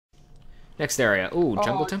Next area. Ooh,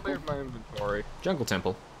 jungle I temple? cleared my inventory. Jungle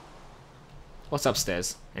temple. What's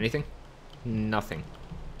upstairs? Anything? Nothing.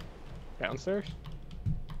 Downstairs?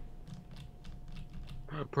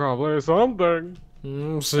 Probably something. Hey,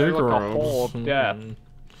 look, a hole of death.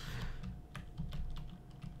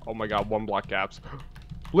 Oh my god, 1 block gaps.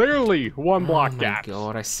 Literally 1 block gaps. Oh my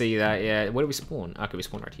god, I see that, yeah. Where do we spawn? Okay, we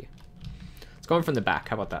spawn right here. Let's go in from the back,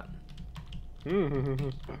 how about that?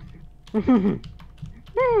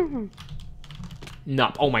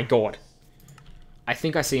 Nup, oh my god. I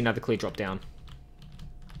think I see another clear drop down.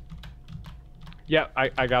 Yeah,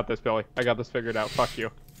 I got this, Billy. I got this figured out. Fuck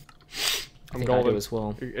you. I'm I golden. do as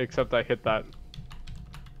well. Except I hit that.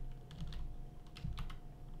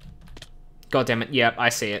 God damn it, yeah, I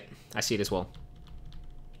see it. I see it as well.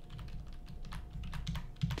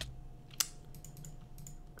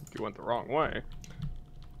 You went the wrong way.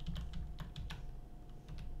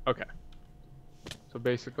 Okay. So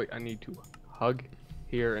basically, I need to hug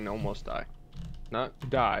here and almost die. Not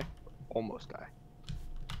die, almost die.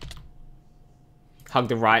 Hug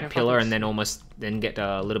the right pillar and then get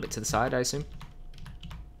a little bit to the side, I assume.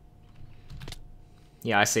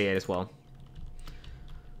 Yeah, I see it as well.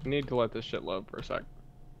 I need to let this shit load for a sec.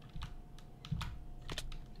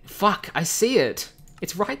 Fuck, I see it.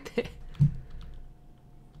 It's right there.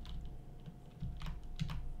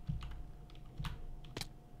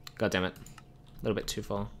 God damn it. A little bit too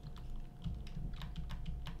far.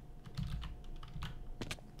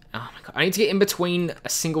 Oh my god. I need to get in between a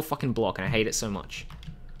single fucking block and I hate it so much.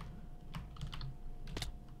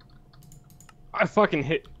 I fucking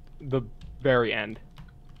hit the very end.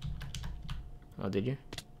 Oh, did you?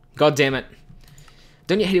 God damn it.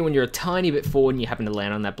 Don't you hate it when you're a tiny bit forward and you happen to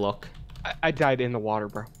land on that block? I died in the water,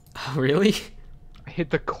 bro. Oh, really? I hit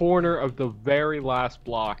the corner of the very last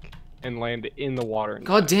block and landed in the water. And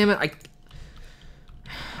God damn it.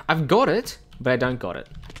 I've got it, but I don't got it.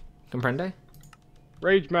 Comprende?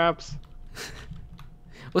 Rage maps. Well,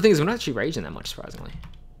 the thing is, we're not actually raging that much, surprisingly.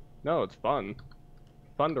 No, it's fun.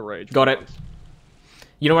 Fun to rage. Got it.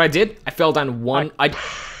 You know what I did? I fell down one.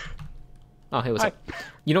 Oh, hey, what's up?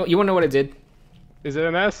 You know, you want to know what I did? Is it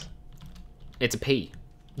an S? It's a P.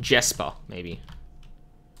 Jesper, maybe.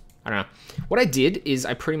 I don't know. What I did is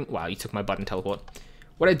I pretty... Wow, you took my button teleport.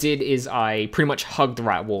 What I did is I pretty much hugged the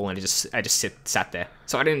right wall and I just sat there.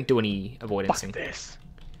 So I didn't do any avoidancing. Fuck this.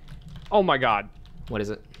 Oh my god. What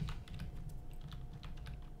is it?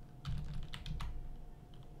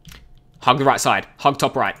 Hug the right side. Hug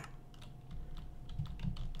top right.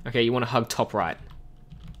 Okay, you want to hug top right.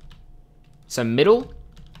 So middle,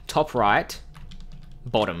 top right,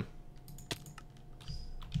 bottom.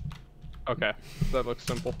 Okay, that looks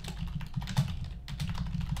simple.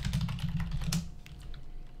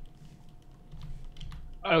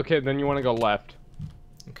 Okay, then you want to go left.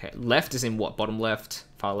 Okay, left is in what? Bottom left,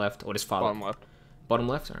 far left, or just far Bottom left? left. Bottom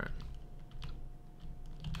left? Alright.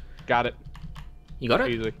 Got it. You got it?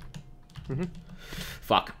 Easily.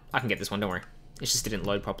 Fuck, I can get this one, don't worry. It just didn't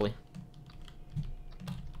load properly.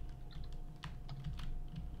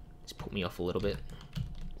 Just put me off a little bit.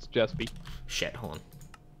 It's just be. Shit, hold on.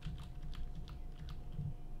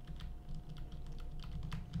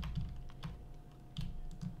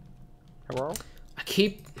 Hello? I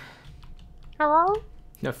keep... Hello?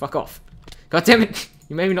 No, fuck off. God damn it!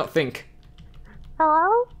 You made me not think.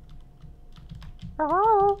 Hello?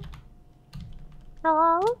 Hello?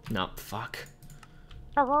 Hello? No, fuck.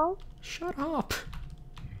 Hello? Shut up.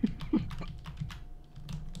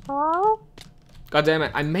 Hello? God damn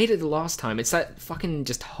it, I made it the last time. It's that fucking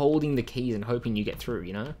just holding the keys and hoping you get through,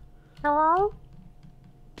 you know? Hello?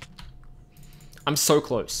 I'm so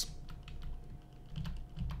close.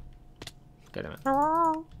 God damn it.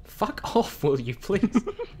 Hello? Fuck off, will you, please?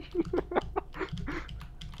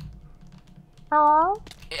 Hello?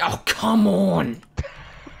 Oh, come on!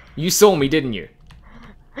 You saw me, didn't you?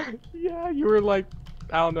 Yeah, you were like,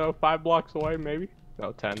 I don't know, 5 blocks away, maybe?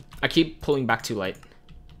 No, 10. I keep pulling back too late.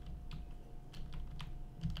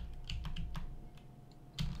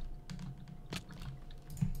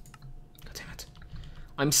 God damn it.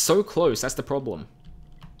 I'm so close, that's the problem.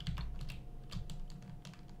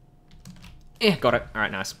 Got it.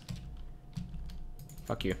 Alright, nice.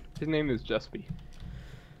 Fuck you. His name is Jespy.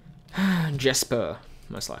 Jesper,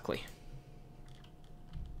 most likely.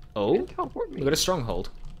 Oh, Teleport me. we got a stronghold.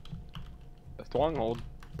 A stronghold.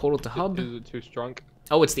 Portal to hub. Is it too strong?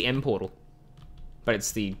 Oh, it's the M portal. But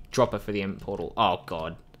it's the dropper for the M portal. Oh,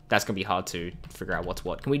 God. That's going to be hard to figure out what's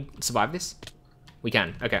what. Can we survive this? We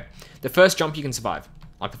can. Okay. The first jump you can survive.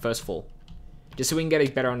 Like the first fall. Just so we can get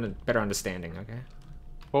a better understanding, okay?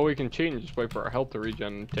 Well, we can cheat and just wait for our health to regen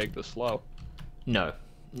and take the slow. No.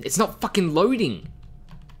 It's not fucking loading.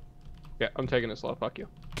 Yeah, I'm taking it slow. Fuck you.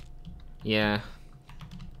 Yeah.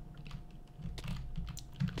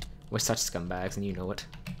 We're such scumbags, and you know it.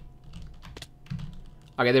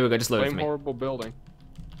 Okay, there we go. Just load it for Same me. horrible building.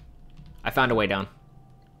 I found a way down.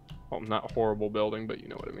 Well, not horrible building, but you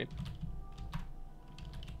know what I mean.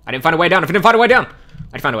 I didn't find a way down. I didn't find a way down.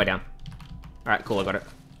 I found a way down. All right, cool. I got it.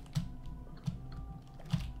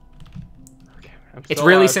 Okay, It's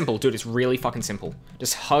really simple, dude. It's really fucking simple.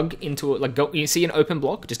 Just hug into it. Like, go. You see an open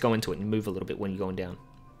block? Just go into it and move a little bit when you're going down.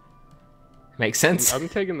 Makes sense? I'm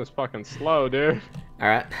taking this fucking slow, dude. All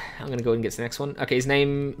right. I'm going to go and get to the next one. Okay, his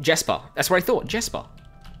name, Jesper. That's what I thought. Jesper.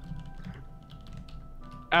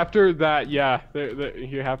 After that, yeah,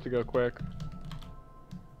 you have to go quick.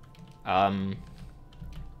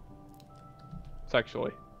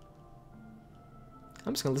 Sexually.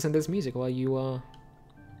 I'm just going to listen to this music while you,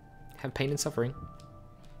 have pain and suffering.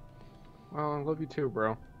 Well, I love you too,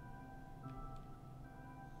 bro.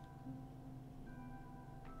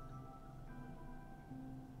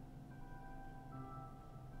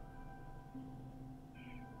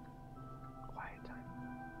 Quiet time.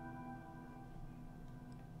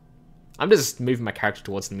 I'm just moving my character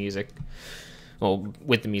towards the music. Or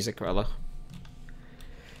with the music, rather.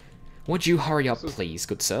 Would you hurry up, please,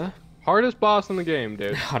 good sir? Hardest boss in the game,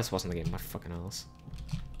 dude. Hardest boss in the game, my fucking ass.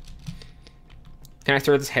 Can I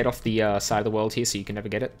throw this head off the side of the world here so you can never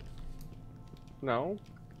get it? No,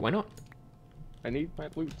 Why not? I need my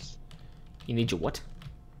loots. You need your what?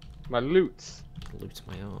 My loots. Loot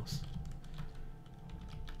my ass.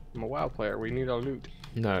 I'm a WoW player. We need our loot.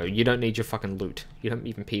 No, you don't need your fucking loot. You don't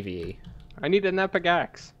even PvE. I need an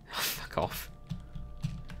Epagax. Fuck off.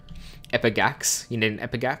 Epagax? You need an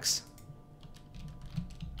Epagax?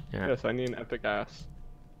 Yeah. Yes, I need an Epagax.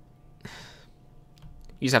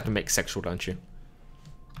 You just have to make sexual, don't you?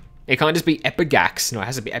 It can't just be Epagax. No, it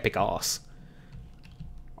has to be epic ass.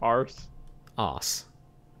 Arse. Ass.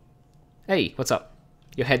 Hey, what's up?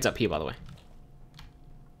 Your head's up here, by the way.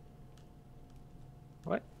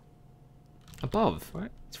 What? Above. What?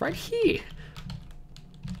 It's right here.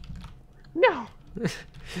 No.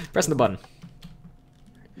 Pressing the button.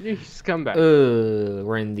 You scumbag.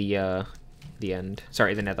 We're in the end.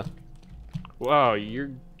 Sorry, the nether. Wow,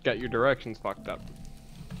 you got your directions fucked up.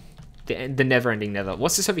 The never-ending nether.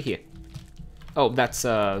 What's this over here? Oh, that's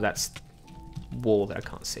wall that I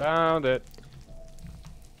can't see. Found it.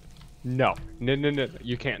 No. No.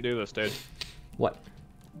 You can't do this, dude. What?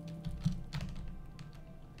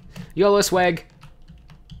 YOLO swag.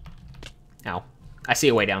 Ow. I see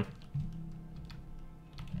a way down.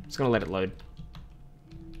 Just gonna let it load.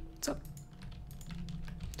 What's up?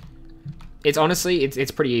 It's honestly,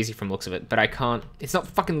 it's pretty easy from looks of it, but I can't. It's not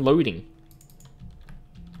fucking loading.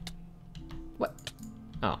 What?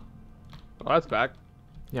 Oh. Well, that's back.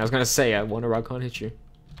 Yeah, I was gonna say, I wonder I can't hit you.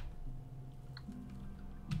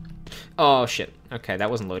 Oh shit. Okay,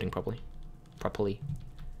 that wasn't loading properly.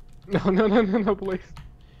 No, please.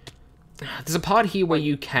 There's a part here where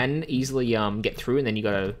you can easily get through, and then you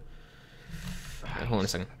gotta. Hold on a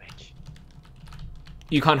second.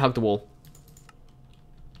 You can't hug the wall.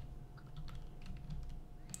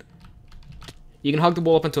 You can hug the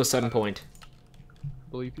wall up until a certain point.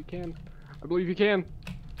 I believe you can. I believe you can.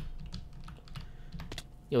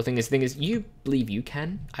 The thing is, you believe you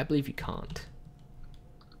can. I believe you can't.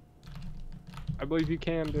 I believe you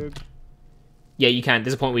can, dude. Yeah, you can.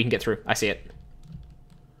 There's a point where you can get through. I see it.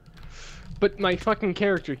 But my fucking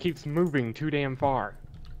character keeps moving too damn far.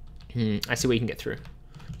 I see where you can get through.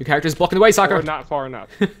 Your character's blocking the way, Psycho! Or not far enough.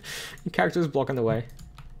 Your character's blocking the way.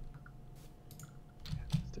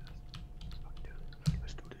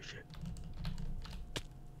 Let's do this shit.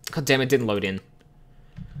 God damn it, didn't load in.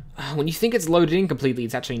 When you think it's loaded in completely,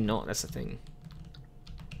 it's actually not. That's the thing.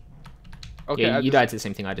 Okay, Yeah, you died to the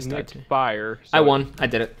same thing I just died nicked to. fire. So I won. I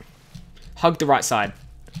did it. Hug the right side.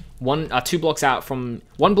 2 blocks out from...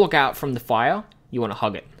 1 block out from the fire, you want to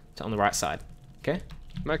hug it. So on the right side. Okay?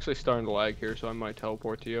 I'm actually starting to lag here, so I might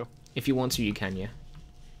teleport to you. If you want to, you can, yeah.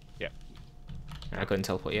 Yeah. I'll go and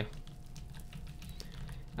teleport you.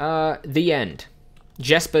 The end.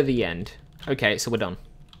 Jesper, the end. Okay, so we're done.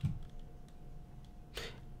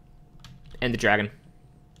 And the dragon.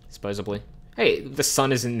 Supposedly. Hey, the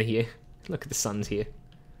sun is in here. Look at the sun's here.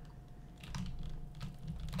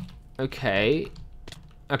 Okay.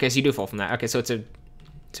 Okay, so you do fall from that. Okay, so it's a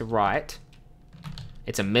right.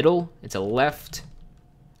 It's a middle. It's a left.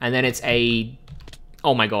 And then it's a...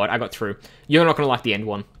 Oh my god, I got through. You're not going to like the end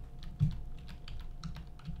one.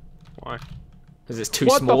 Why? Because it's too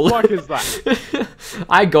small. What the fuck is that?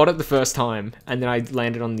 I got it the first time, and then I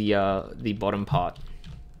landed on the bottom part.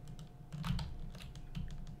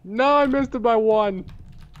 No, I missed it by 1.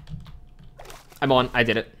 I'm on. I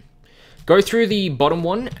did it. Go through the bottom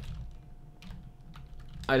one.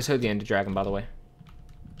 I just heard the Ender Dragon, by the way.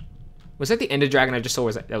 Was that the Ender Dragon I just saw? Or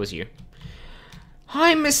was that was you?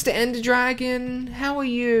 Hi, Mr. Ender Dragon. How are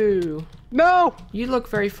you? No! You look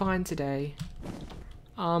very fine today.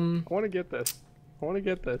 I want to get this. I want to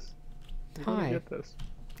get this. I want Hi. to get this.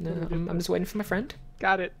 No, I'm just waiting for my friend.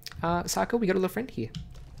 Got it. Psycho, we got a little friend here.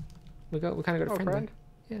 We kind of got a Oh, friend. friend?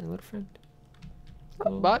 There. Yeah, a little friend.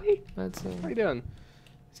 What's up, buddy? That's How you doing?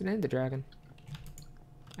 it's an Ender Dragon.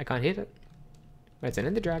 I can't hit it. But it's an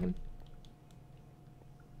Ender Dragon.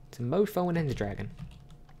 It's a mofo and Ender Dragon.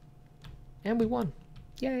 And we won.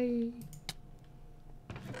 Yay!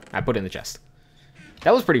 I put it in the chest.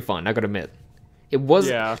 That was pretty fun, I gotta admit. It was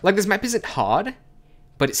Yeah. like this map isn't hard,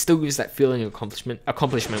 but it still gives that feeling of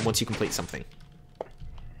accomplishment once you complete something.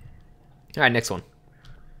 Alright, next one.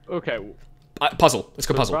 Okay. Puzzle. Let's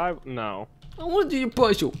go puzzle. Survive? No. I want to do your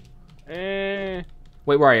puzzle. Eh.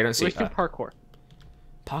 Wait, where are you? I don't see Let's it. do parkour.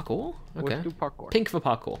 Parkour? Okay. Let's do parkour. Pink for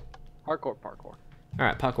parkour. Parkour.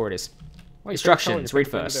 Alright, parkour it is. Wait, Instructions, read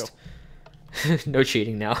tell me what first. No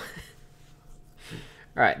cheating now.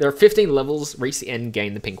 Alright, there are 15 levels. Reach the end,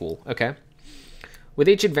 gain the pink wall. Okay. With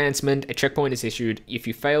each advancement, a checkpoint is issued. If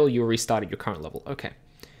you fail, you'll restart at your current level. Okay.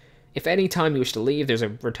 If at any time you wish to leave, there's a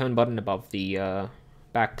return button above the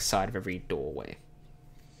back side of every doorway.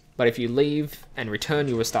 But if you leave and return,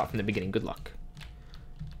 you'll restart from the beginning. Good luck.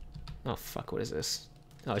 Oh, fuck, what is this?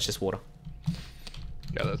 Oh, it's just water.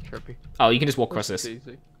 Yeah, that's trippy. Oh, you can just walk across That's this.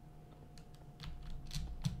 easy.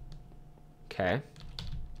 Okay.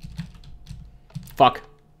 Fuck.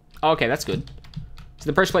 Oh, okay, that's good. So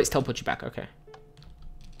the pressure plates teleport you back. Okay.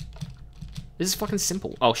 This is fucking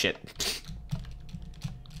simple. Oh, shit.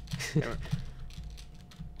 Damn it.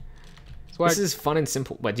 Swag. This is fun and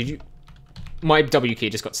simple. Wait, did you... My W key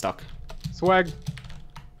just got stuck. Swag.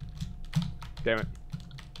 Damn it.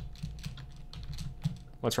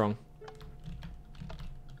 What's wrong?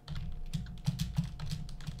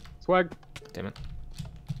 Swag. Damn it.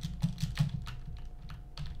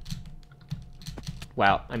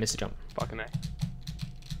 Wow, I missed a jump. Fucking A.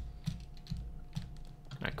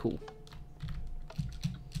 Alright, cool.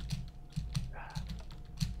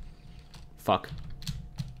 Fuck.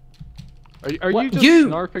 Are What? you just You!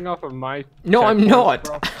 snarfing off of my... No, I'm checkpoints, not.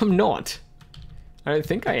 bro? I'm not. I don't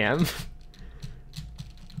think I am.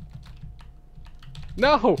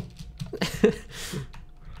 No!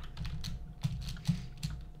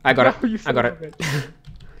 I got No, it. you I son got of a it.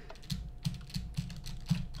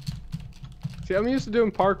 See, I'm used to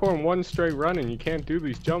doing parkour in one straight run, and you can't do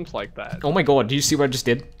these jumps like that. Oh my god, do you see what I just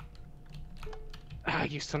did? Ah,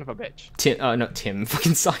 you son of a bitch. Tim, not Tim,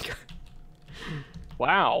 fucking Psycho.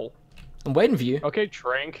 Wow. I'm waiting for you. Okay,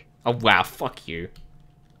 Trank. Oh wow, fuck you.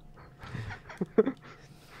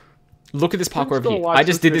 Look at this parkour Just go view. watch I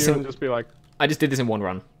just did this video in and just be like, I just did this in one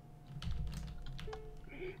run.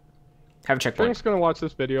 Have a checkpoint. Trank's gonna watch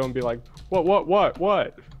this video and be like,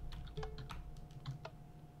 what?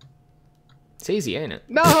 It's easy, ain't it?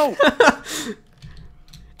 No!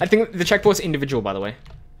 I think the checkpoint's individual, by the way.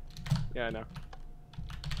 Yeah, I know.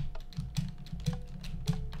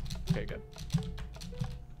 Okay, good.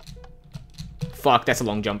 Fuck, that's a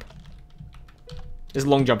long jump. There's a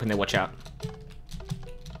long jump in there, watch out.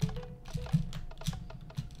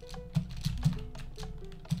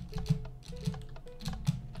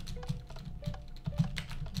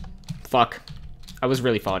 Fuck. I was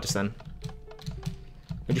really far just then.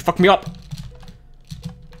 Would you fuck me up?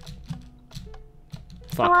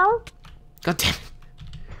 Fuck. Hello? God damn it.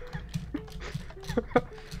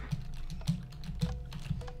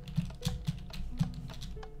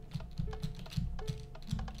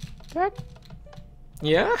 Good?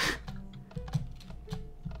 Yeah?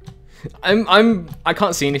 I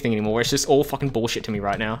can't see anything anymore. It's just all fucking bullshit to me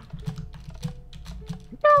right now.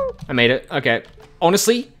 No. I made it. Okay.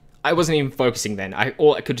 Honestly, I wasn't even focusing then.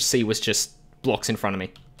 All I could see was just blocks in front of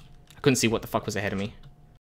me. I couldn't see what the fuck was ahead of me.